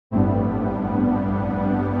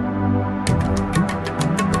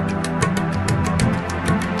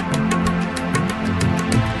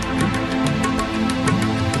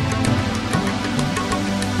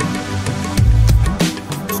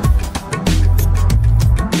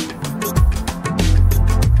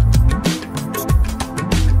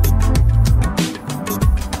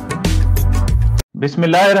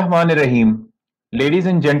Bismillahirrahmanirrahim. Ladies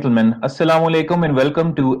and gentlemen, Assalamu alaikum and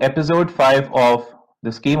welcome to episode 5 of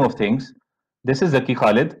The Scheme of Things. This is Zaki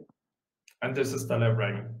Khalid. And this is Taleb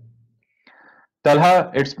Ibrahim.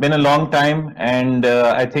 Talha, it's been a long time and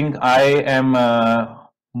I think I am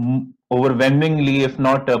overwhelmingly, if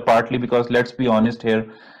not partly, because let's be honest here,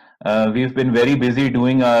 we've been very busy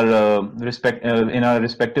doing our in our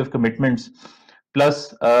respective commitments.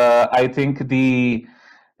 Plus, I think the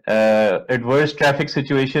adverse traffic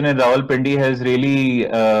situation in Rawalpindi has really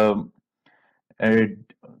uh,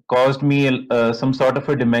 caused me some sort of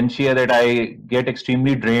a dementia that I get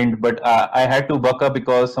extremely drained. But I had to buck up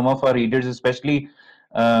because some of our readers, especially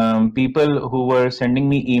people who were sending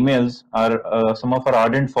me emails, are some of our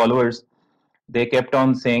ardent followers. They kept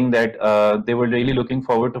on saying that they were really looking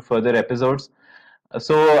forward to further episodes.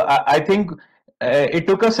 So I think it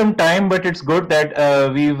took us some time, but it's good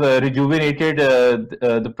that we've rejuvenated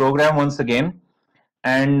the program once again.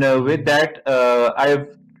 And with that,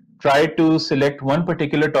 I've tried to select one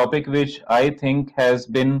particular topic which I think has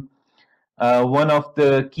been one of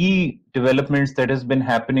the key developments that has been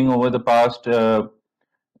happening over the past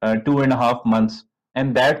 2.5 months,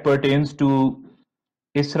 and that pertains to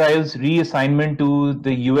Israel's reassignment to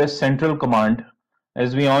the US Central Command.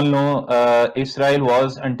 As we all know, Israel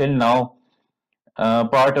was until now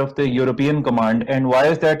part of the European Command. And why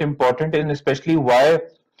is that important? And especially, why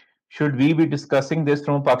should we be discussing this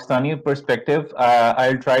from a Pakistani perspective?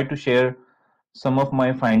 I'll try to share some of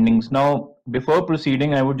my findings. Now, before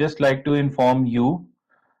proceeding, I would just like to inform you,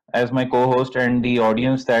 as my co host, and the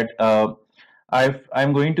audience that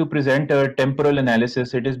I'm going to present a temporal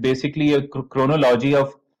analysis. It is basically a chronology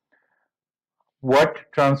of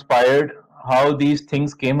what transpired, how these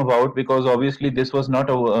things came about, because obviously this was not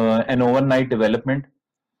an overnight development.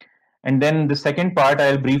 And then the second part,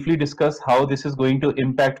 I'll briefly discuss how this is going to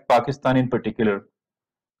impact Pakistan in particular.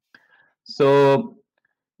 So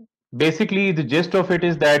basically, the gist of it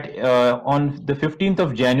is that on the 15th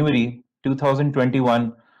of January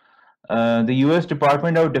 2021, the US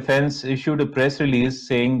Department of Defense issued a press release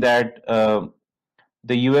saying that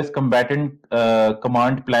the US Combatant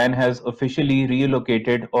Command Plan has officially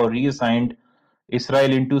relocated or reassigned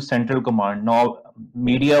Israel into Central Command. Now,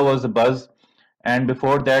 media was a buzz, and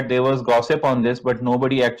before that, there was gossip on this, but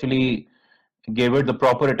nobody actually gave it the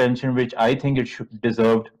proper attention which I think it should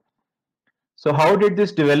deserved. So, how did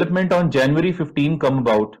this development on January 15 come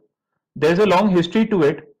about? There's a long history to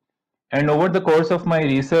it, and over the course of my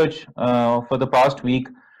research for the past week,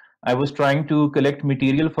 I was trying to collect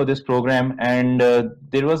material for this program, and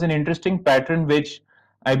there was an interesting pattern which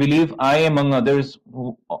I believe I, among others,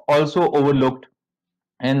 also overlooked.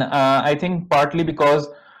 And I think partly because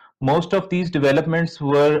most of these developments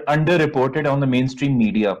were underreported on the mainstream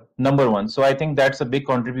media, number one. So I think that's a big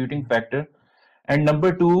contributing factor. And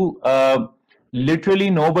number two,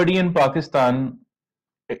 literally nobody in Pakistan,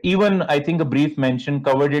 even I think a brief mention,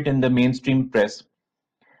 covered it in the mainstream press.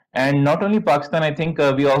 And not only Pakistan, I think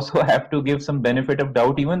we also have to give some benefit of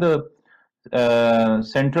doubt. Even the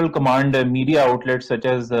Central Command media outlets such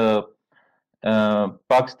as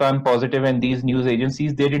Pakistan Positive and these news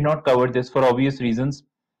agencies, they did not cover this for obvious reasons.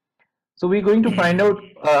 So we're going to find out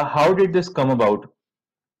how did this come about.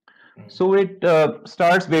 So it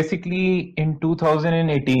starts basically in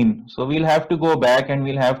 2018. So we'll have to go back and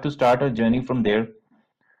we'll have to start our journey from there.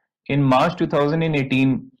 In March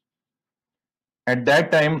 2018, at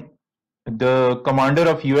that time, the commander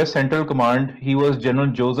of US Central Command, he was General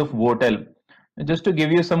Joseph Votel. Just to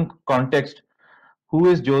give you some context, who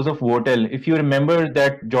is Joseph Votel? If you remember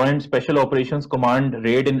that Joint Special Operations Command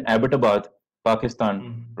raid in Abbottabad,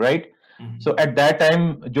 Pakistan, right? So at that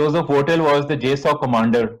time, Joseph Votel was the JSOC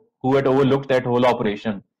commander who had overlooked that whole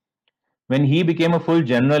operation. When he became a full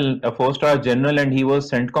general, a four-star general, and he was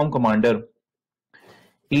CENTCOM commander,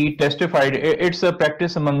 he testified. It's a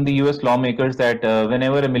practice among the US lawmakers that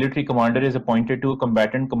whenever a military commander is appointed to a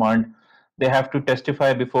combatant command, they have to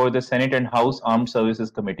testify before the Senate and House Armed Services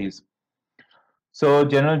Committees. So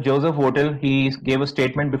General Joseph Votel, he gave a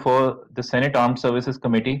statement before the Senate Armed Services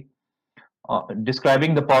Committee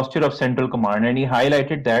describing the posture of Central Command, and he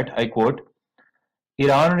highlighted that, I quote,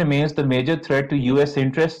 Iran remains the major threat to US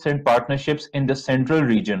interests and partnerships in the central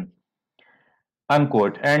region,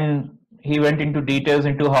 unquote. And he went into details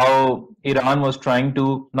into how Iran was trying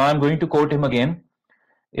to, now I'm going to quote him again,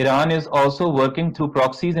 Iran is also working through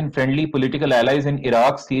proxies and friendly political allies in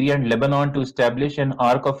Iraq, Syria, and Lebanon to establish an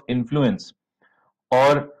arc of influence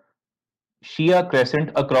or Shia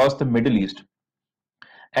crescent across the Middle East.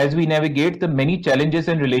 As we navigate the many challenges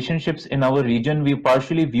and relationships in our region, we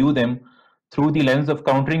partially view them through the lens of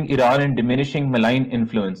countering Iran and diminishing malign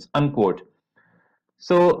influence, unquote.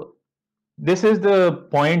 So this is the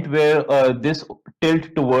point where this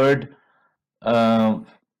tilt toward uh,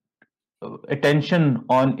 attention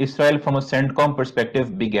on Israel from a CENTCOM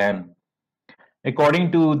perspective began.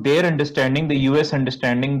 According to their understanding, the US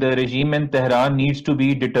understanding, the regime in Tehran needs to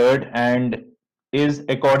be deterred and is,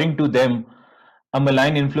 according to them, a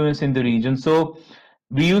malign influence in the region. So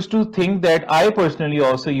we used to think that, I personally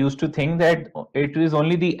also used to think that it is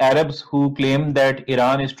only the Arabs who claim that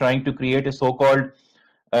Iran is trying to create a so-called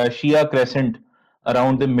Shia crescent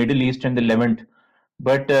around the Middle East and the Levant.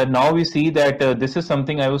 But now we see that this is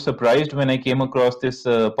something I was surprised when I came across this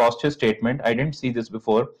posture statement. I didn't see this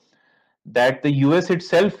before, that the US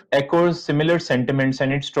itself echoes similar sentiments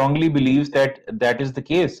and it strongly believes that that is the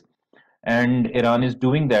case. And Iran is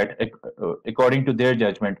doing that according to their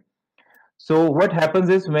judgment. So what happens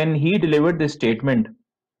is, when he delivered this statement,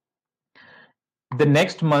 the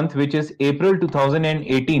next month, which is April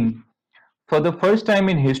 2018, for the first time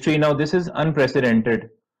in history, now this is unprecedented,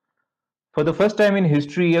 for the first time in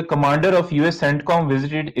history, a commander of US CENTCOM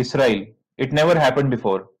visited Israel. It never happened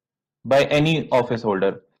before by any office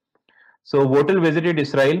holder. So Votel visited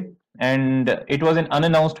Israel, and it was an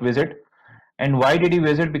unannounced visit. And why did he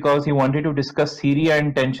visit? Because he wanted to discuss Syria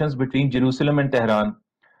and tensions between Jerusalem and Tehran.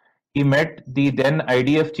 He met the then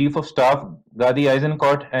IDF Chief of Staff Gadi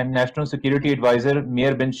Eisenkot and National Security Advisor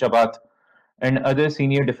Meir bin Shabat and other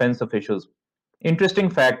senior defense officials. Interesting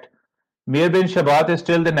fact, Meir bin Shabat is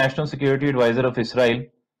still the National Security Advisor of Israel,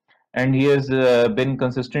 and he has been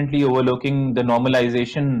consistently overlooking the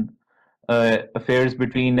normalization affairs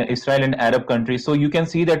between Israel and Arab countries. So you can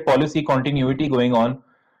see that policy continuity going on,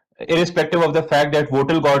 irrespective of the fact that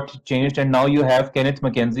Votel got changed and now you have Kenneth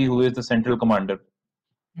McKenzie, who is the central commander.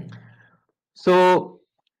 So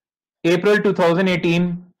April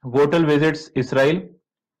 2018, Votel visits Israel.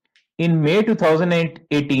 In May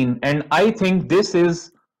 2018, and I think this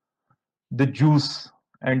is the juice,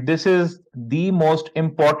 and this is the most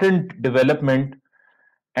important development,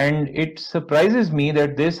 and it surprises me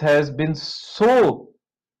that this has been so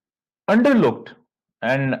underlooked.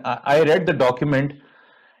 And I read the document.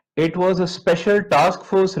 It was a special task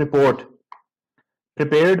force report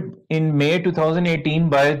prepared in May 2018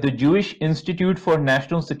 by the Jewish Institute for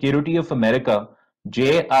National Security of America,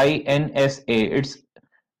 JINSA.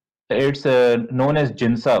 It's known as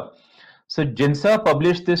JINSA. So JINSA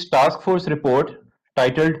published this task force report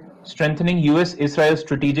titled Strengthening US-Israel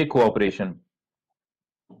Strategic Cooperation.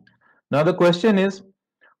 Now the question is,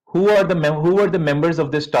 who were the members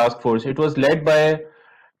of this task force? It was led by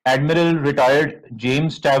Admiral retired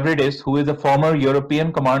James Stavridis, who is a former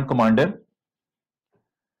European Command Commander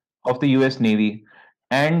of the US Navy.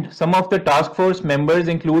 And some of the task force members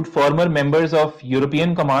include former members of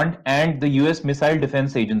European Command and the US Missile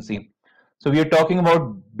Defense Agency. So we are talking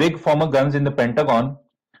about big former guns in the Pentagon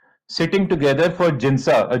sitting together for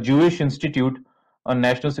JINSA, a Jewish Institute on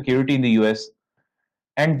National Security in the US.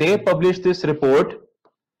 And they published this report,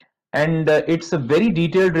 and it's a very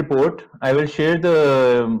detailed report. I will share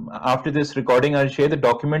after this recording, I'll share the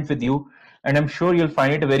document with you, and I'm sure you'll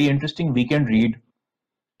find it a very interesting weekend read.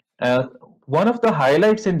 One of the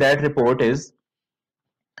highlights in that report is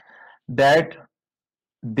that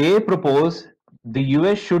they propose the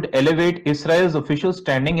US should elevate Israel's official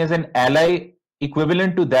standing as an ally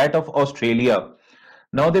equivalent to that of Australia.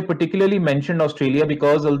 Now, they particularly mentioned Australia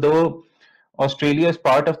because although Australia is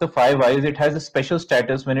part of the Five Eyes, it has a special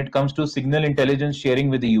status when it comes to signal intelligence sharing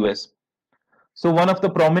with the US. So one of the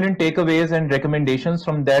prominent takeaways and recommendations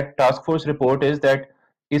from that task force report is that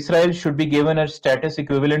Israel should be given a status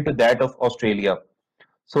equivalent to that of Australia,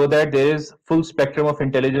 so that there is full spectrum of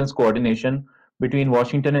intelligence coordination between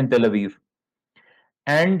Washington and Tel Aviv.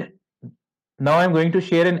 And now I'm going to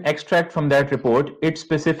share an extract from that report. It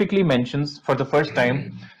specifically mentions for the first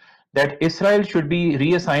time that Israel should be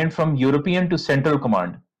reassigned from European to Central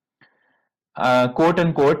Command. Quote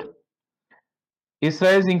unquote,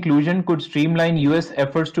 Israel's inclusion could streamline US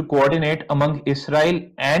efforts to coordinate among Israel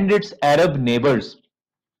and its Arab neighbors,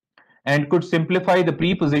 and could simplify the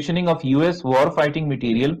pre-positioning of US war-fighting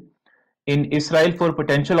material in Israel for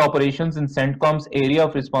potential operations in CENTCOM's area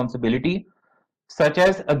of responsibility, such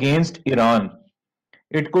as against Iran.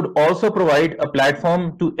 It could also provide a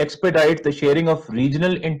platform to expedite the sharing of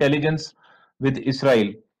regional intelligence with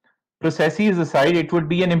Israel. Processes aside, it would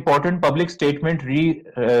be an important public statement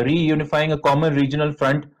reunifying a common regional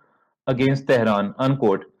front against Tehran,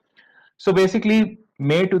 unquote. So basically,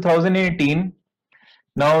 May 2018.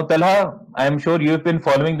 Now, Talha, I'm sure you've been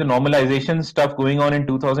following the normalization stuff going on in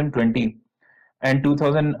 2020 and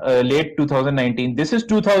late 2019. This is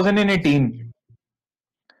 2018.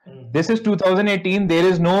 This is 2018. There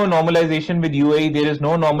is no normalization with UAE. There is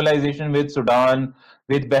no normalization with Sudan,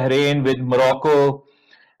 with Bahrain, with Morocco,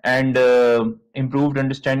 and improved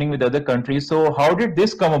understanding with other countries. So how did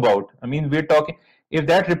this come about? I mean, we're talking, if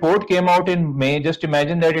that report came out in May, just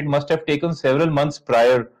imagine that it must have taken several months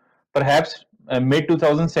prior, perhaps mid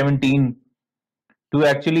 2017, to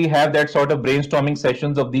actually have that sort of brainstorming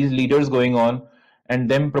sessions of these leaders going on and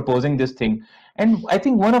them proposing this thing. And I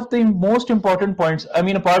think one of the most important points, I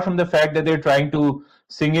mean, apart from the fact that they're trying to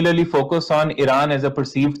singularly focus on Iran as a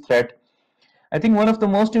perceived threat, I think one of the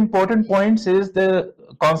most important points is the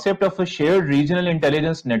concept of a shared regional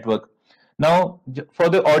intelligence network. Now, for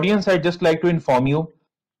the audience, I'd just like to inform you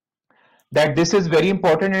that this is very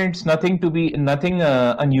important and it's nothing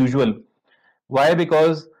unusual. Why?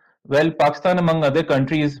 Because, well, Pakistan, among other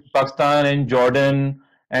countries, Pakistan and Jordan,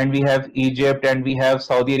 and we have Egypt, and we have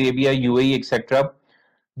Saudi Arabia, UAE, etc.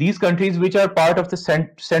 These countries, which are part of the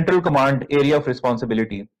central command area of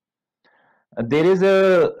responsibility, there is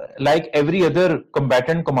a, like every other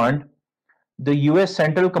combatant command, the US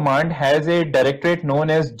Central Command has a directorate known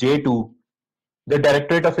as J2, the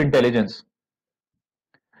Directorate of Intelligence.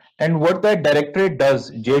 And what that directorate does,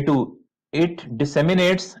 J2, it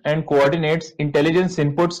disseminates and coordinates intelligence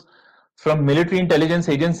inputs from military intelligence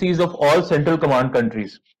agencies of all Central Command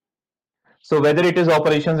countries. So whether it is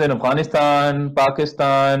operations in Afghanistan,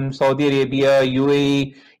 Pakistan, Saudi Arabia,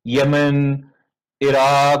 UAE, Yemen,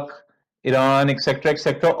 Iraq, Iran, etc.,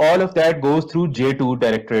 all of that goes through J2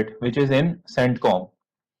 directorate, which is in CENTCOM.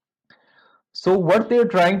 So what they're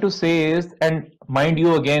trying to say is, and mind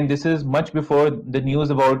you, again, this is much before the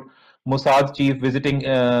news about Mossad chief visiting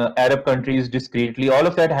Arab countries discreetly. All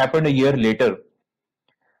of that happened a year later.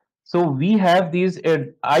 So we have these.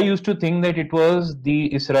 I used to think that it was the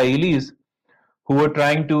Israelis who were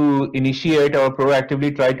trying to initiate or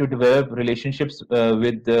proactively try to develop relationships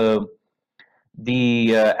with the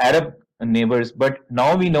Arab neighbors. But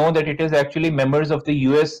now we know that it is actually members of the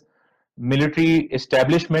US military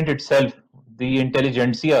establishment itself, the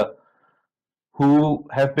intelligentsia, who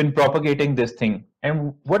have been propagating this thing.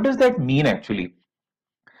 And what does that mean actually?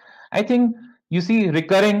 I think you see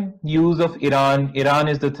recurring use of Iran, Iran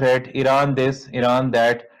is the threat, Iran this, Iran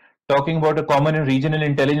that, talking about a common and regional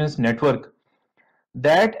intelligence network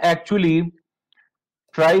that actually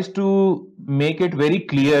tries to make it very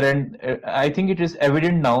clear, and I think it is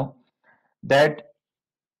evident now that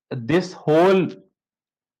this whole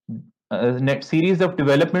series of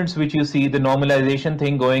developments which you see, the normalization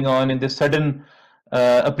thing going on, and the sudden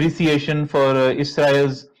appreciation for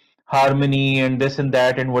Israel's harmony and this and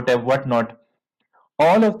that and whatever whatnot,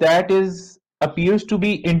 all of that is appears to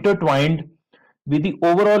be intertwined with the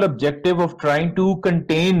overall objective of trying to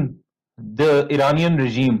contain the Iranian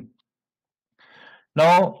regime.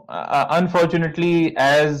 Now, unfortunately,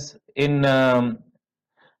 as in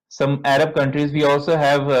some Arab countries, we also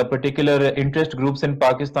have particular interest groups in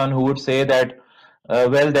Pakistan who would say that,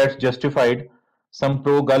 well, that's justified. Some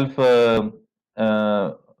pro-Gulf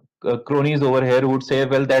cronies over here would say,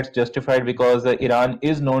 well, that's justified because Iran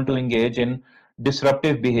is known to engage in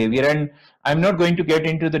disruptive behavior. And I'm not going to get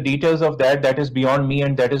into the details of that. That is beyond me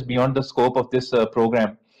and that is beyond the scope of this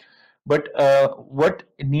program. But what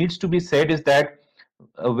needs to be said is that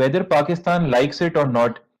whether Pakistan likes it or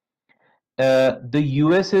not, the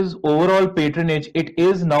US's overall patronage, it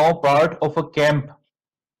is now part of a camp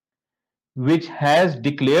which has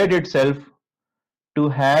declared itself to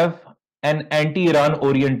have an anti-Iran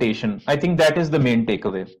orientation. I think that is the main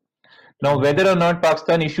takeaway. Now, whether or not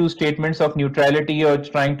Pakistan issues statements of neutrality or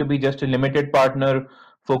trying to be just a limited partner,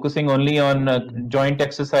 focusing only on joint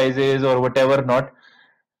exercises or whatever not,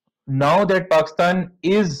 now that Pakistan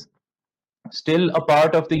is still a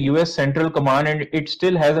part of the US Central Command and it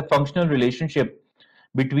still has a functional relationship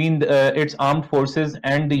between its armed forces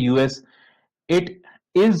and the US, it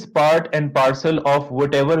is part and parcel of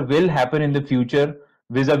whatever will happen in the future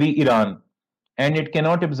vis-a-vis Iran. And it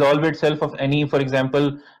cannot absolve itself of any, for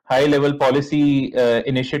example, high-level policy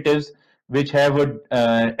initiatives which have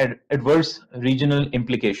adverse regional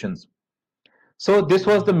implications. So this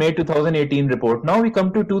was the May 2018 report. Now we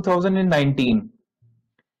come to 2019.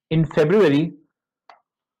 In February,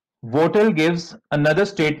 Votel gives another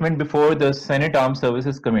statement before the Senate Armed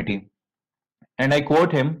Services Committee. And I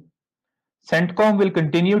quote him, CENTCOM will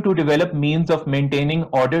continue to develop means of maintaining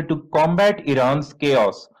order to combat Iran's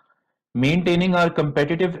chaos, maintaining our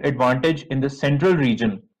competitive advantage in the central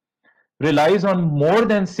region, relies on more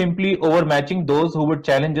than simply overmatching those who would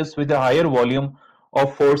challenge us with a higher volume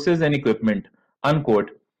of forces and equipment,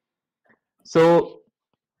 unquote. So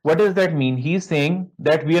what does that mean? He's saying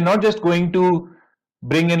that we are not just going to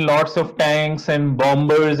bring in lots of tanks and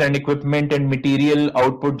bombers and equipment and material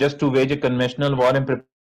output just to wage a conventional war and prepare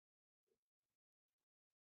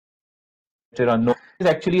Iran. No, it is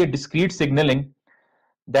actually a discreet signaling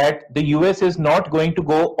that the US is not going to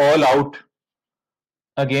go all out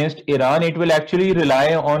against Iran. It will actually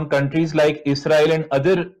rely on countries like Israel and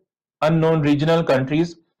other unknown regional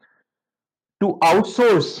countries to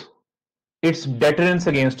outsource its deterrence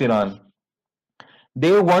against Iran.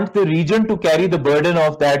 They want the region to carry the burden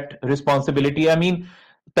of that responsibility. I mean,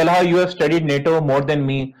 Talha, you have studied NATO more than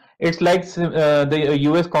me. It's like the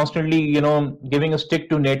US constantly, giving a stick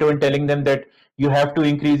to NATO and telling them that you have to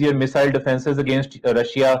increase your missile defenses against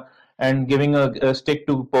Russia, and giving a stick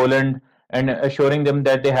to Poland and assuring them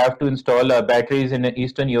that they have to install batteries in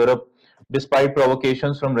Eastern Europe despite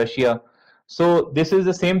provocations from Russia. So this is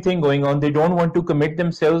the same thing going on. They don't want to commit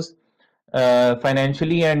themselves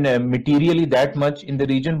financially and materially that much in the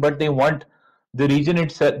region, but they want the region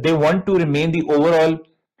itself, they want to remain the overall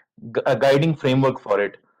guiding framework for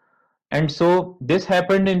it. And so this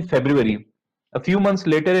happened in February. A few months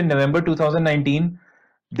later, in November 2019,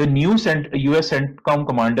 the new US CENTCOM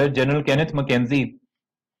commander, General Kenneth McKenzie,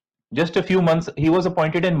 just a few months, he was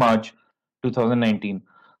appointed in March 2019.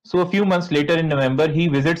 So a few months later in November, he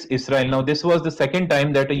visits Israel. Now, this was the second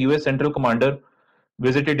time that a US central commander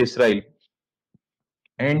visited Israel,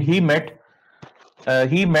 and he met uh,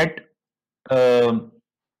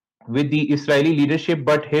 with the Israeli leadership.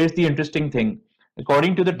 But here's the interesting thing: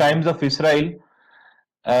 according to the Times of Israel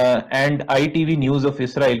and ITV News of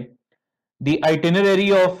Israel, the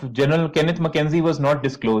itinerary of General Kenneth McKenzie was not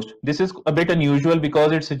disclosed. This is a bit unusual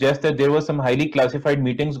because it suggests that there were some highly classified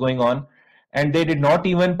meetings going on, and they did not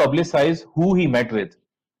even publicize who he met with.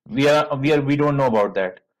 We don't know about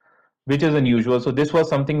that, which is unusual. So this was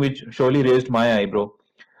something which surely raised my eyebrow.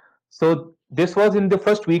 So this was in the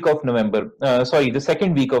first week of November. The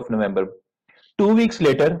second week of November. 2 weeks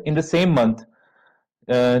later, in the same month,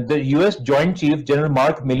 the US Joint Chief General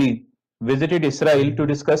Mark Milley visited Israel to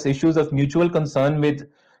discuss issues of mutual concern with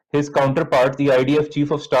his counterpart, the IDF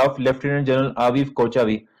Chief of Staff Lieutenant General Aviv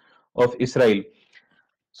Kochavi of Israel.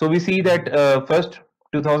 So we see that first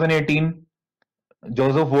 2018,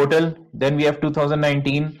 Joseph Votel, then we have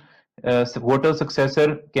 2019, Votel's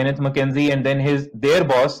successor Kenneth McKenzie, and then their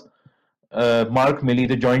boss Mark Milley,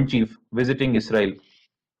 the Joint Chief, visiting Israel.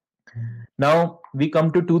 Now we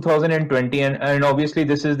come to 2020, and obviously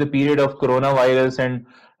this is the period of coronavirus, and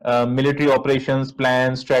military operations,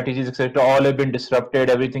 plans, strategies, etc. all have been disrupted.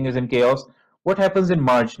 Everything is in chaos. What happens in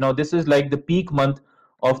March? Now this is like the peak month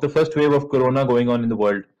of the first wave of corona going on in the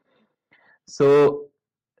world. So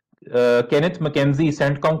Kenneth McKenzie,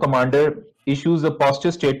 CENTCOM commander, issues a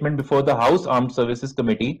posture statement before the House Armed Services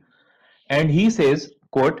Committee, and he says,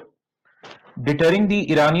 quote, "Deterring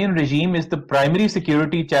the Iranian regime is the primary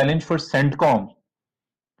security challenge for CENTCOM."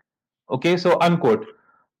 Okay, so unquote.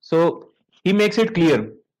 So he makes it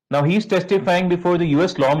clear. Now he's testifying before the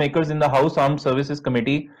US lawmakers in the House Armed Services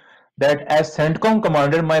Committee that as CENTCOM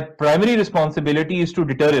commander, my primary responsibility is to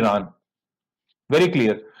deter Iran. Very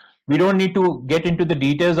clear. We don't need to get into the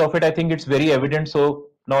details of it. I think it's very evident. So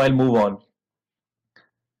now I'll move on.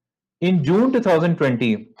 In June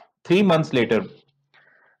 2020, 3 months later,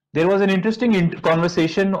 there was an interesting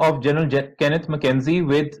conversation of General Kenneth McKenzie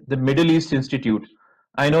with the Middle East Institute.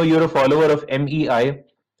 I know you're a follower of MEI.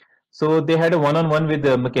 So they had a one-on-one with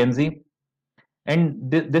McKenzie. And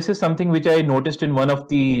this is something which I noticed in one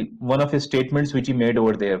of his statements which he made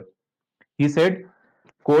over there. He said,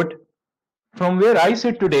 quote, "From where I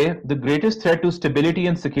sit today, the greatest threat to stability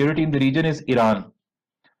and security in the region is Iran.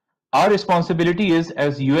 Our responsibility is,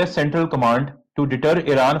 as US Central Command, to deter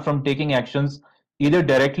Iran from taking actions either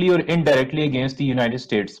directly or indirectly against the United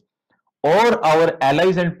States or our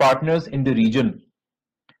allies and partners in the region,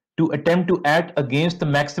 to attempt to act against the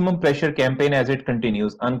maximum pressure campaign as it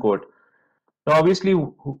continues," unquote. Now, obviously,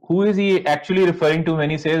 who is he actually referring to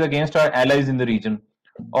when he says against our allies in the region?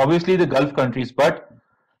 Obviously, the Gulf countries, but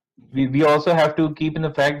we also have to keep in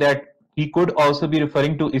the fact that he could also be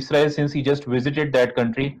referring to Israel, since he just visited that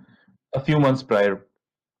country a few months prior.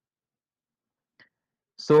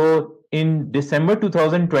 So in December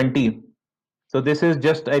 2020, so this is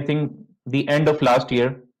just, I think, the end of last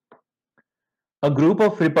year, a group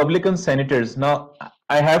of Republican senators, now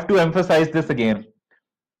I have to emphasize this again,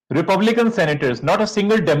 Republican senators, not a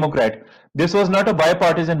single Democrat. This was not a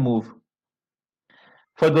bipartisan move.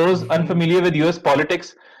 For those unfamiliar with US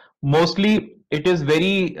politics, mostly it is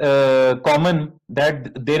very common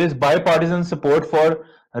that there is bipartisan support for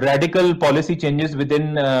radical policy changes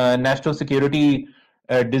within national security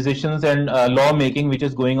decisions and lawmaking which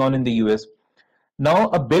is going on in the US. Now,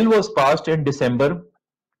 a bill was passed in December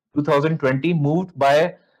 2020, moved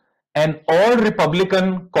by an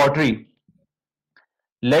all-Republican coterie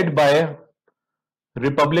led by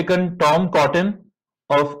Republican Tom Cotton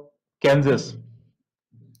of Kansas.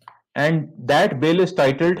 And that bill is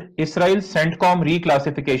titled Israel CENTCOM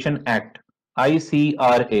Reclassification Act,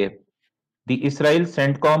 ICRA, the Israel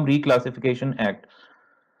CENTCOM Reclassification Act.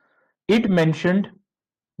 It mentioned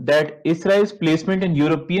that Israel's placement in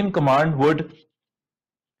European Command would,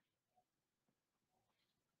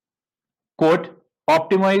 quote,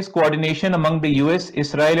 optimize coordination among the US,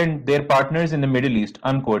 Israel, and their partners in the Middle East,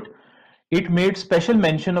 unquote. It made special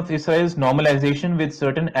mention of Israel's normalization with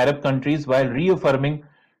certain Arab countries while reaffirming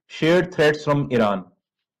shared threats from Iran.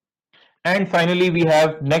 And finally, we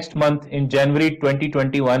have next month in January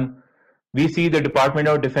 2021, we see the Department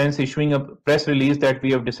of Defense issuing a press release that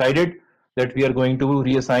we have decided that we are going to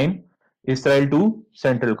reassign Israel to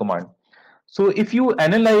Central Command. So if you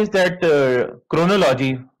analyze that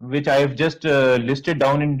chronology, which I have just listed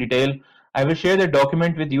down in detail, I will share the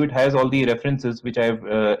document with you. It has all the references which I have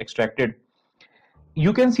extracted.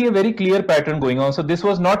 You can see a very clear pattern going on. So this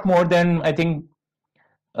was not more than, I think,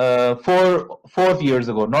 4 years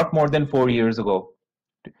ago, not more than 4 years ago,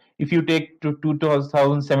 if you take to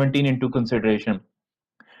 2017 into consideration.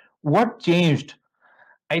 What changed?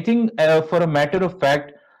 I think for a matter of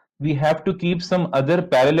fact, we have to keep some other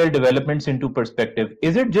parallel developments into perspective.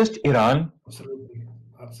 Is it just Iran? Absolutely.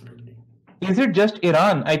 Absolutely. Is it just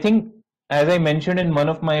Iran? I think, as I mentioned in one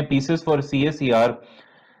of my pieces for CSER,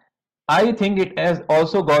 I think it has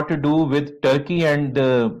also got to do with Turkey and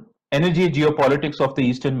the energy geopolitics of the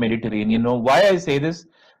Eastern Mediterranean. You know, why I say this?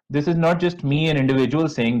 This is not just me, an individual,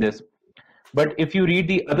 saying this. But if you read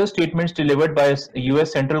the other statements delivered by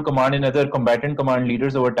US Central Command and other combatant command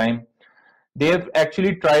leaders over time, they have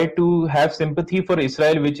actually tried to have sympathy for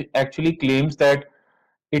Israel, which actually claims that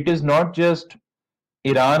it is not just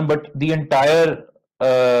Iran, but the entire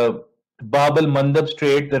Bab el Mandab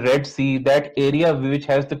Strait, the Red Sea, that area which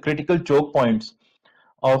has the critical choke points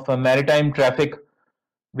of maritime traffic,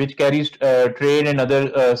 which carries trade and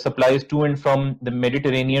other supplies to and from the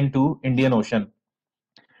Mediterranean to Indian Ocean.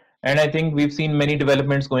 And I think we've seen many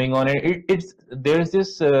developments going on. There's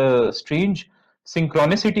this strange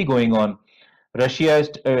synchronicity going on. Russia is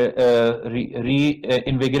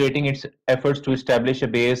reinvigorating its efforts to establish a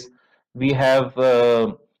base. We have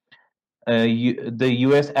the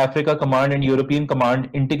US Africa Command and European Command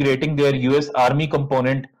integrating their US Army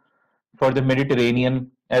component for the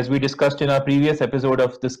Mediterranean, as we discussed in our previous episode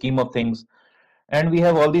of the scheme of things. And we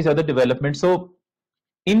have all these other developments. So,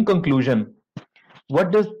 in conclusion,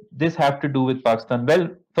 what does this have to do with Pakistan? Well,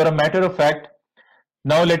 for a matter of fact,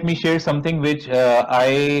 now let me share something which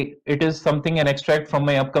it is something, an extract from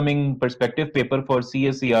my upcoming perspective paper for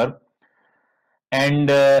CSER. And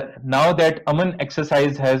now that Aman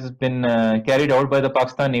exercise has been carried out by the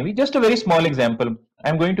Pakistan Navy, just a very small example.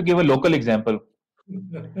 I'm going to give a local example.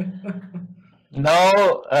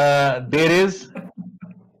 Now there is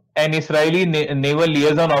an Israeli naval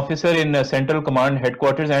liaison officer in Central Command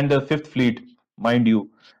headquarters and the 5th Fleet, mind you.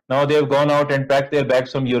 Now they have gone out and packed their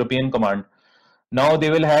bags from European Command. Now they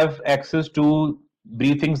will have access to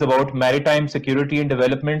briefings about maritime security and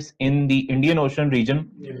developments in the Indian Ocean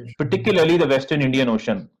region, particularly the Western Indian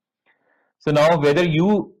Ocean. So now, whether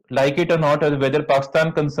you like it or not, or whether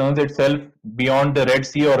Pakistan concerns itself beyond the Red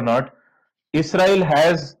Sea or not, Israel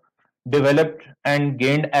has developed and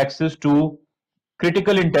gained access to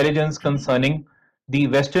critical intelligence concerning the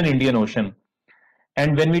Western Indian Ocean.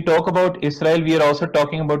 And when we talk about Israel, we are also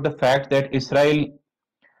talking about the fact that Israel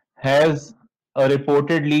has a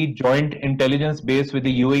reportedly joint intelligence base with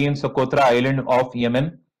the UAE in Socotra Island of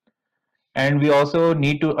Yemen. And we also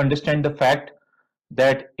need to understand the fact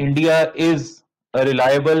that India is a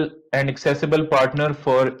reliable and accessible partner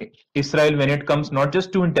for Israel when it comes not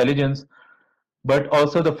just to intelligence, but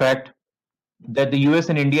also the fact that the US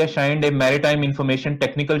and India signed a maritime information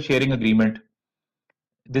technical sharing agreement.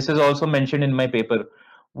 This is also mentioned in my paper.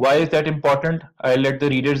 Why is that important? I'll let the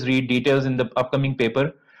readers read details in the upcoming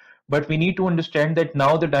paper. But we need to understand that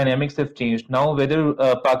now the dynamics have changed. Now, whether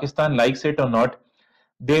Pakistan likes it or not,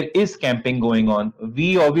 there is camping going on.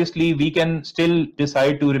 We can still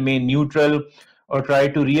decide to remain neutral or try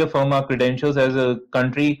to reaffirm our credentials as a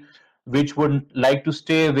country which would like to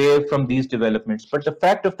stay away from these developments. But the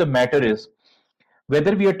fact of the matter is,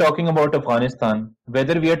 whether we are talking about Afghanistan,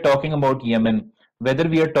 whether we are talking about Yemen, whether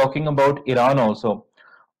we are talking about Iran also,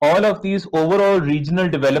 all of these overall regional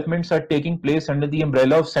developments are taking place under the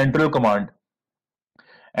umbrella of Central Command,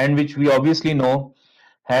 and which we obviously know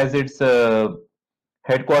has its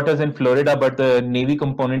headquarters in Florida, but the Navy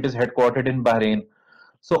component is headquartered in Bahrain.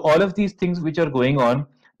 So all of these things which are going on,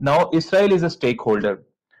 Now Israel is a stakeholder.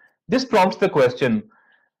 This prompts the question,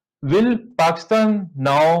 will Pakistan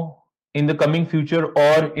now, in the coming future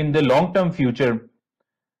or in the long term future,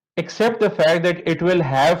 accept the fact that it will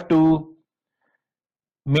have to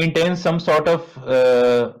maintain some sort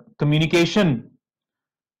of communication,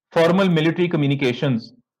 formal military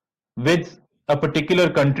communications with a particular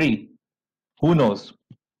country? Who knows?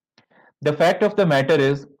 The fact of the matter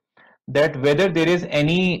is that whether there is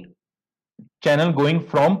any channel going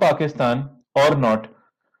from Pakistan or not,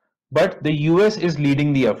 but the US is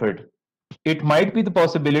leading the effort. It might be the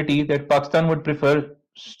possibility that Pakistan would prefer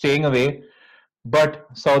staying away, but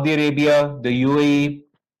Saudi Arabia, the UAE,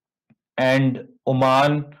 and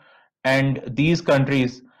Oman, and these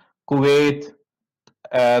countries, Kuwait,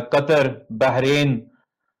 Qatar, Bahrain,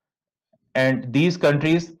 and these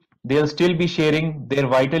countries, they'll still be sharing their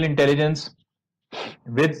vital intelligence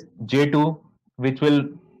with J2, which will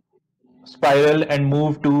spiral and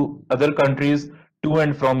move to other countries to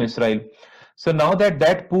and from Israel. So now that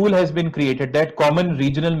that pool has been created, that common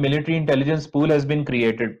regional military intelligence pool has been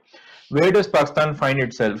created, where does Pakistan find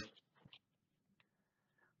itself?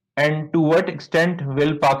 And to what extent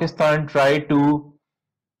will Pakistan try to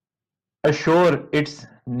assure its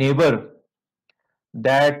neighbor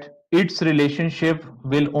that its relationship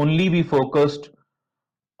will only be focused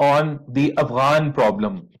on the Afghan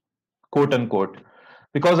problem, quote unquote?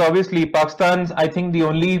 Because obviously Pakistan's, I think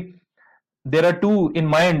there are two in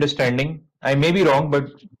my understanding. I may be wrong, but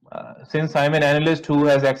since I'm an analyst who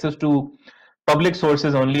has access to public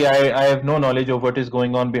sources only, I have no knowledge of what is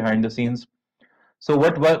going on behind the scenes. So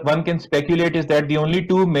what one can speculate is that the only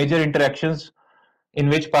two major interactions in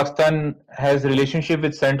which Pakistan has relationship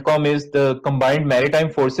with CENTCOM is the combined maritime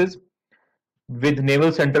forces with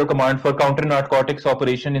Naval Central Command for counter narcotics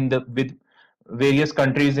operation with various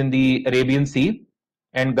countries in the Arabian Sea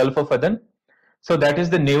and Gulf of Aden. So that is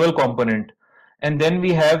the naval component. And then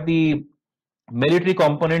we have the military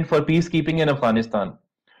component for peacekeeping in Afghanistan.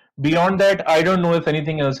 Beyond that, I don't know if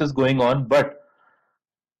anything else is going on, but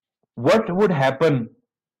what would happen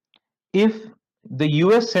if the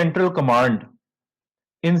US Central Command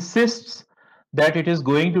insists that it is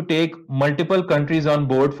going to take multiple countries on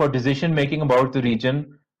board for decision making about the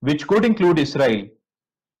region, which could include Israel,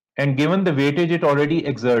 and given the weightage it already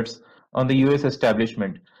exerts on the US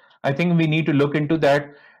establishment? I think we need to look into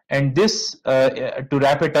that. And this, to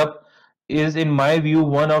wrap it up, is in my view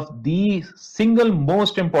one of the single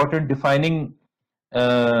most important defining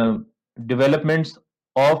developments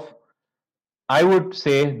of, I would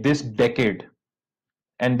say, this decade.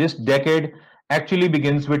 And this decade actually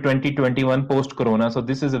begins with 2021 post corona. So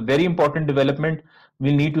this is a very important development.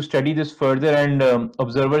 We'll need to study this further, and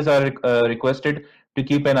observers are requested to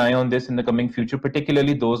keep an eye on this in the coming future,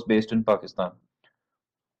 particularly those based in Pakistan.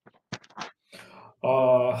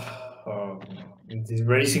 These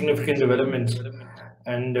very significant developments,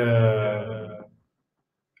 and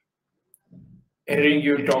hearing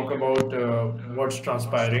you talk about what's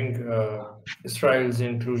transpiring, Israel's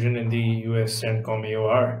inclusion in the US CENTCOM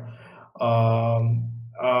AOR.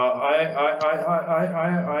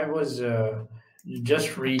 I was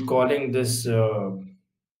just recalling this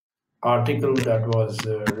article that was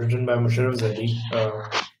written by Musharraf Zaidi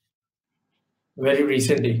very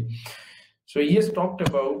recently. So he has talked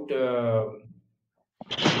about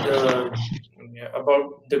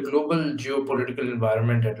the global geopolitical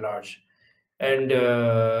environment at large, and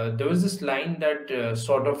there was this line that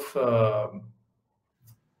sort of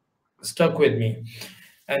stuck with me,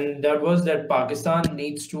 and that was that Pakistan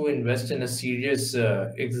needs to invest in a serious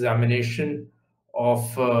examination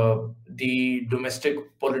of the domestic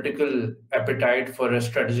political appetite for a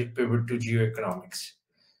strategic pivot to geoeconomics.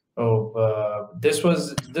 So this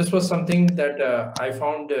was something that I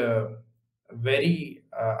found very.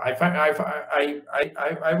 I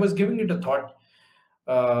was giving it a thought.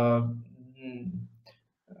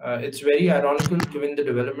 It's very ironical given the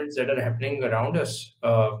developments that are happening around us.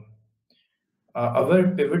 Our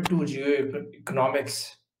pivot to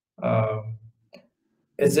geoeconomics,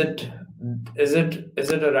 is it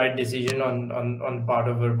a right decision on part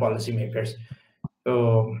of our policymakers?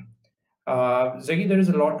 So, Zaki, there is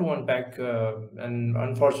a lot to unpack, and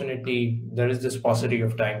unfortunately, there is this paucity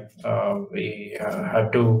of time. We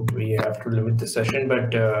have to limit the session,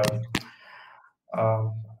 but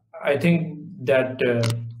I think that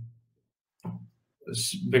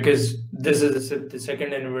because this is the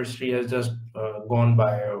second anniversary has just gone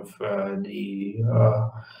by of the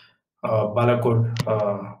Balakot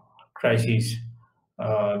crisis,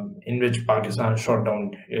 in which Pakistan shot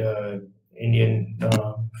down Indian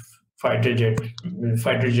fighter jets,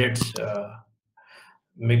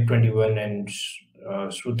 MiG-21, and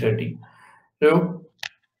Su-30. So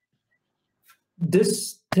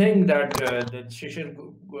this thing that Shishir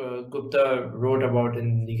Gupta wrote about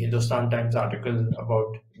in the Hindustan Times article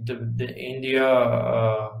about the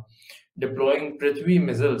India deploying Prithvi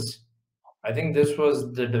missiles, I think this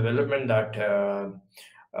was the development that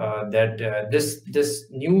this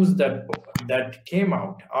news that came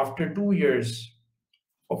out after 2 years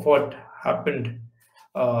of what happened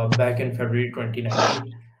back in February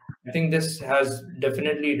 2019. I think this has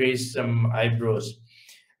definitely raised some eyebrows,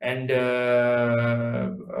 and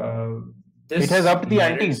this It has upped the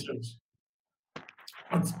ante.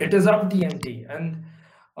 It is up the ante, and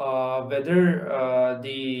whether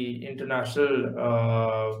the international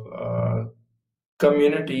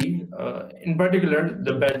community, in particular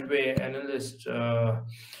the Beltway analysts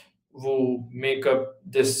who make up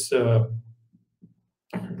this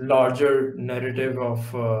larger narrative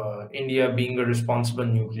of India being a responsible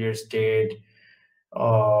nuclear state,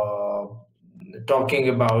 talking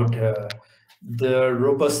about the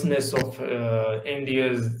robustness of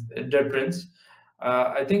India's deterrence.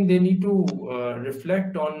 I think they need to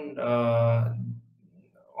reflect on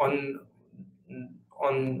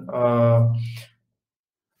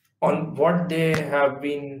what they have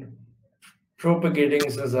been propagating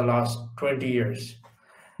since the last 20 years.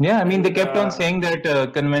 Yeah, I mean, they kept on saying that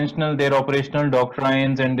their operational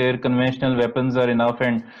doctrines and their conventional weapons are enough,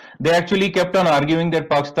 and they actually kept on arguing that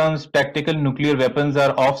Pakistan's tactical nuclear weapons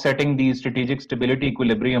are offsetting the strategic stability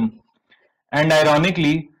equilibrium. And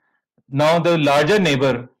ironically, now the larger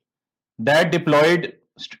neighbor that deployed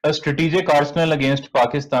a strategic arsenal against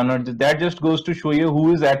Pakistan, that just goes to show you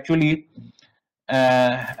who is actually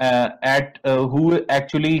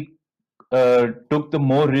took the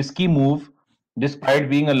more risky move, despite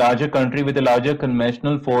being a larger country with a larger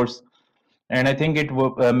conventional force. And I think it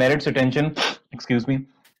merits attention, excuse me,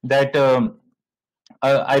 that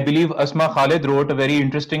I believe Asma Khalid wrote a very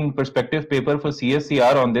interesting perspective paper for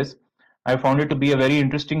CSCR on this. I found it to be a very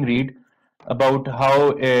interesting read about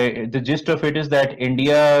how the gist of it is that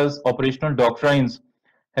India's operational doctrines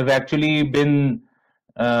have actually been,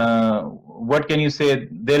 what can you say,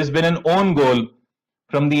 there has been an own goal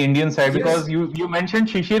from the Indian side. Yes. Because you mentioned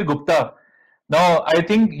Shishir Gupta. Now, I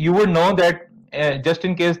think you would know that, just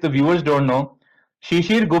in case the viewers don't know,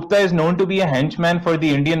 Shishir Gupta is known to be a henchman for the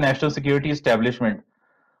Indian national security establishment.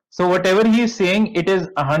 So whatever he is saying, it is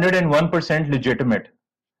 101% legitimate.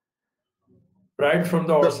 Right from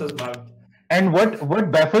the horse's mouth. And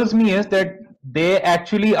what baffles me is that they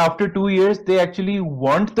actually, after 2 years, they actually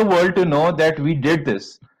want the world to know that we did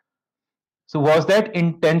this. So was that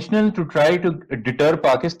intentional to try to deter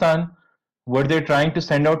Pakistan? Were they trying to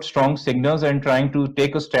send out strong signals and trying to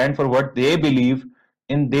take a stand for what they believe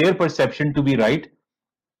in their perception to be right?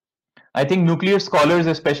 I think nuclear scholars,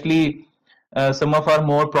 especially some of our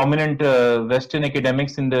more prominent Western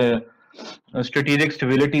academics in the strategic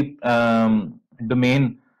stability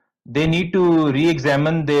domain, they need to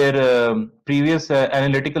re-examine their previous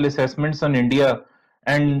analytical assessments on India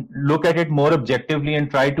and look at it more objectively and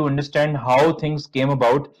try to understand how things came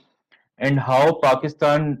about and how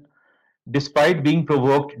Pakistan, despite being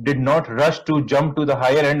provoked, did not rush to jump to the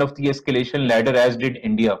higher end of the escalation ladder as did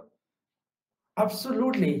India.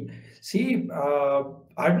 Absolutely. See,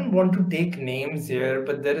 I don't want to take names here,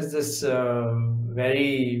 but there is this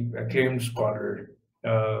very acclaimed scholar,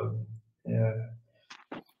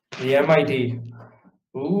 the MIT,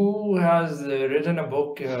 who has written a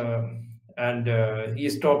book and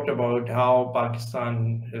he's talked about how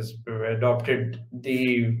Pakistan has adopted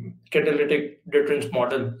the catalytic deterrence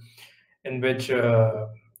model, in which the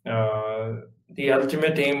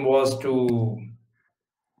ultimate aim was to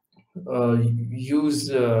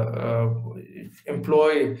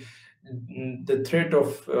employ the threat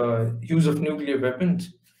of use of nuclear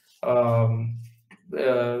weapons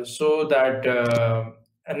so that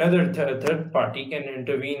another third party can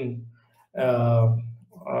intervene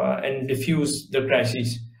and diffuse the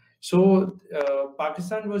crisis. So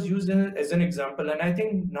Pakistan was used as an example, and I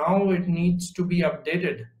think now it needs to be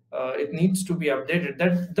updated. It needs to be updated.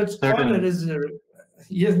 That scholar is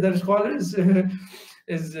yes, that scholar is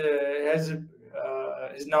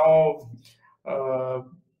now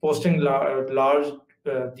posting large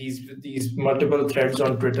these multiple threads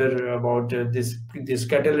on Twitter about this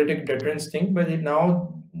catalytic deterrence thing. But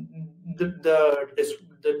now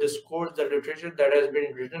the discourse, the literature that has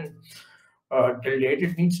been written till date,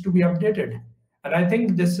 it needs to be updated. And I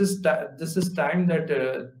think this is time that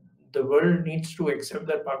the world needs to accept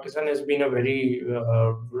that Pakistan has been a very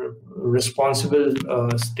responsible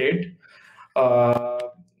state.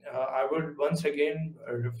 I would once again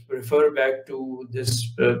refer back to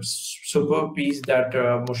this superb piece that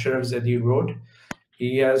Musharraf Zaidi wrote.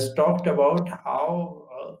 He has talked about how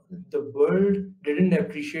the world didn't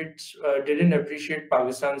appreciate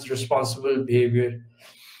Pakistan's responsible behavior.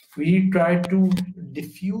 We tried to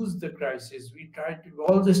diffuse the crisis. We tried to,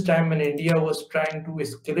 all this time when India was trying to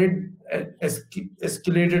escalate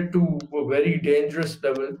it to a very dangerous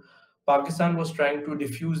level, Pakistan was trying to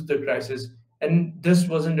diffuse the crisis, and this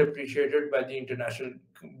wasn't appreciated by the international.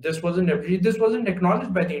 This wasn't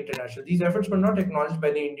acknowledged by the international. These efforts were not acknowledged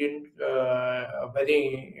by the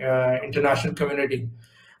international community,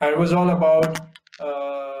 and it was all about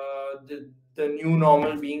the new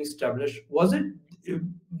normal being established. Was it?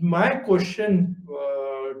 My question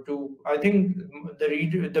to, I think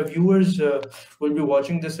the viewers will be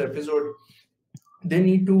watching this episode. They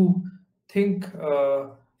need to think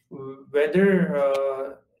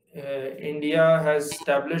whether India has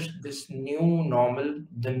established this new normal,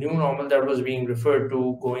 the new normal that was being referred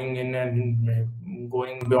to, going in and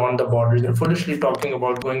going beyond the borders, and foolishly talking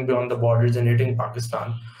about going beyond the borders and hitting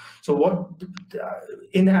Pakistan. So what,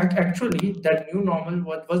 actually, that new normal,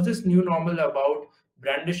 what was this new normal about?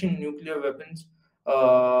 Brandishing nuclear weapons,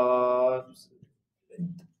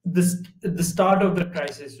 the start of the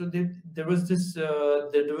crisis. So there was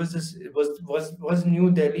New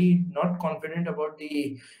Delhi not confident about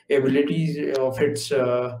the abilities of its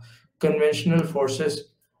conventional forces?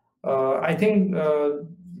 I think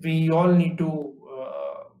we all need to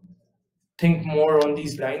think more on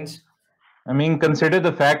these lines. I mean, consider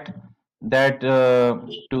the fact that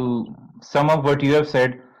to sum up what you have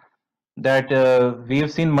said, that we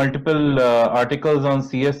have seen multiple articles on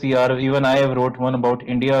CSER. Even I have wrote one about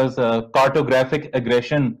India's cartographic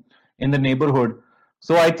aggression in the neighborhood.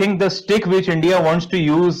 So I think the stick which India wants to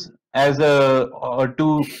use as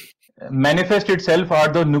to manifest itself are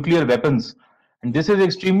the nuclear weapons, and this is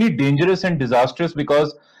extremely dangerous and disastrous,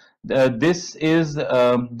 because this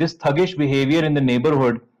thuggish behavior in the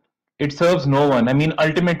neighborhood, it serves no one. I mean,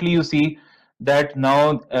 ultimately, you see that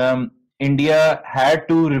now India had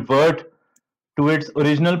to revert to its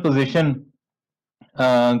original position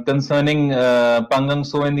concerning Pangong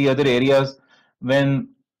Tso and the other areas. When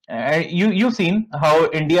you've seen how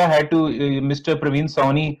India had to, Mr. Praveen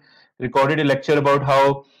Sauni recorded a lecture about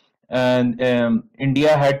how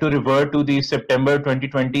India had to revert to the September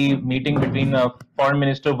 2020 meeting between Foreign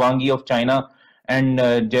Minister Wang Yi of China and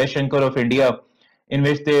Jaishankar of India, in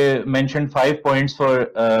which they mentioned 5 points for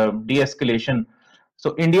de-escalation.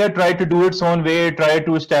 So India tried to do its own way, tried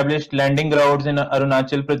to establish landing grounds in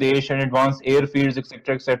Arunachal Pradesh and advanced airfields,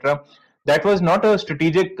 etc., etc. That was not a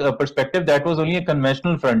strategic perspective. That was only a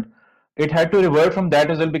conventional front. It had to revert from that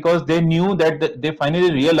as well, because they knew that they finally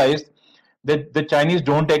realized that the Chinese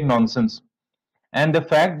don't take nonsense. And the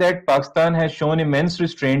fact that Pakistan has shown immense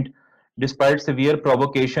restraint despite severe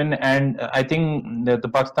provocation, and I think that the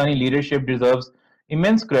Pakistani leadership deserves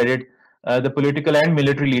immense credit, the political and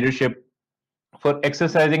military leadership, for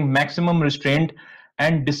exercising maximum restraint.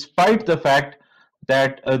 And despite the fact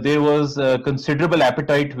that there was considerable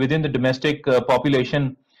appetite within the domestic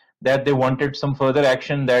population, that they wanted some further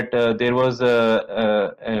action, that there was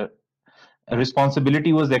a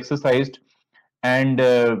responsibility was exercised, and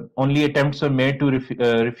only attempts were made to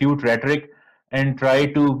refute rhetoric and try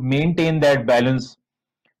to maintain that balance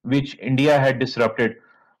which India had disrupted.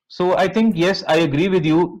 So I think, yes, I agree with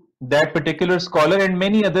you, that particular scholar and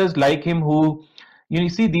many others like him, who, you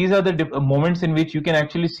see, these are the moments in which you can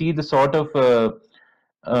actually see the sort of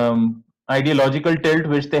ideological tilt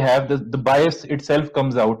which they have. The bias itself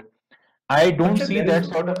comes out. I don't see that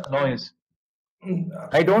sort of noise.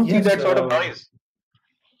 I don't see that sort of noise.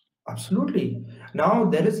 Absolutely. Now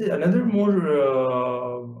there is another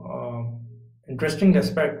more interesting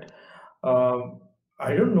aspect.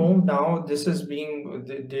 I don't know. Now this is being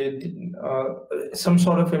some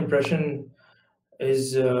sort of impression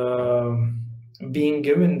is being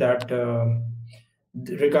given that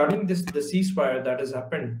regarding the ceasefire that has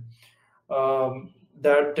happened,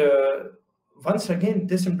 that once again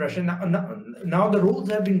this impression, now the roles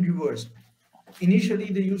have been reversed. Initially,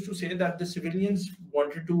 they used to say that the civilians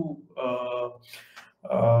wanted to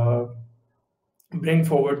bring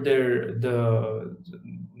forward the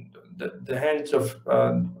hands of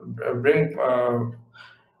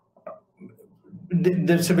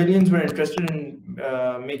the civilians were interested in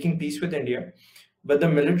making peace with India, but the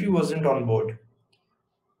military wasn't on board.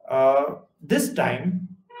 This time,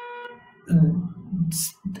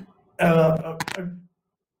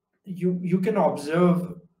 you can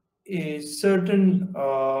observe a certain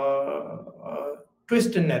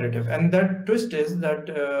twist in narrative, and that twist is that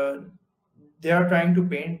they are trying to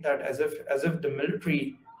paint that as if the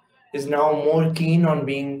military is now more keen on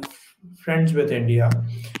being friends with India,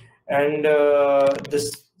 and the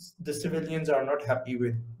civilians are not happy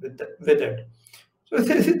with it. So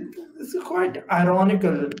it's quite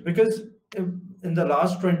ironical, because in the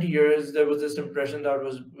last 20 years there was this impression that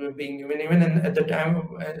was being given, even at the time of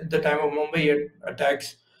Mumbai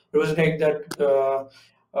attacks. It was like that.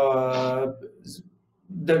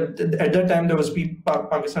 At that time there was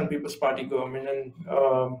Pakistan People's Party government, and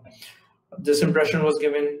this impression was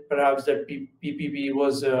given, perhaps, that PPP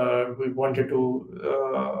was we wanted to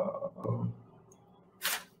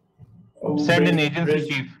send an agency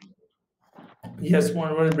chief. Yes,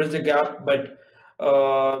 one will bridge the gap, but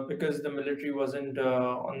because the military wasn't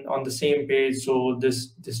on the same page, so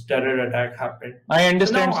this terror attack happened. I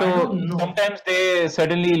understand. So sometimes they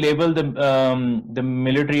suddenly label the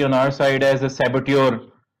military on our side as a saboteur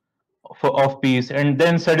of peace, and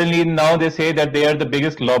then suddenly now they say that they are the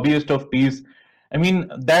biggest lobbyist of peace. I mean,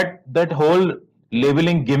 that whole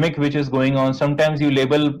labeling gimmick which is going on. Sometimes you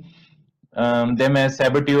label them as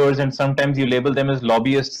saboteurs, and sometimes you label them as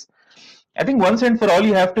lobbyists. I think once and for all,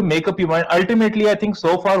 you have to make up your mind. Ultimately, I think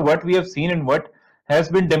so far what we have seen and what has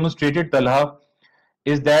been demonstrated, Talha,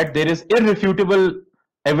 is that there is irrefutable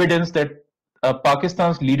evidence that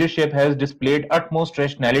Pakistan's leadership has displayed utmost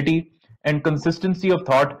rationality and consistency of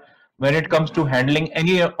thought when it comes to handling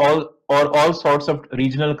any all sorts of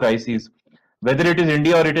regional crises, whether it is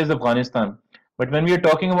India or it is Afghanistan. But when we are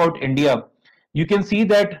talking about India, you can see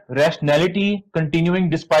that rationality continuing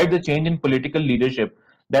despite the change in political leadership.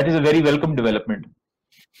 That is a very welcome development.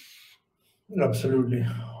 Absolutely.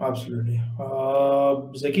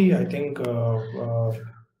 Zaki, I think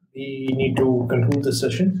we need to conclude the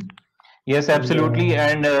session. Yes, absolutely.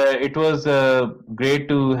 And it was great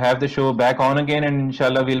to have the show back on again, and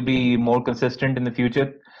inshallah we'll be more consistent in the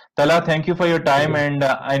future. Talha, thank you for your time, and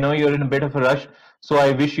I know you're in a bit of a rush, so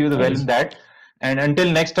I wish you the well in that. And until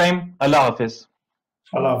next time, Allah Hafiz.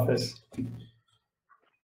 Allah Hafiz.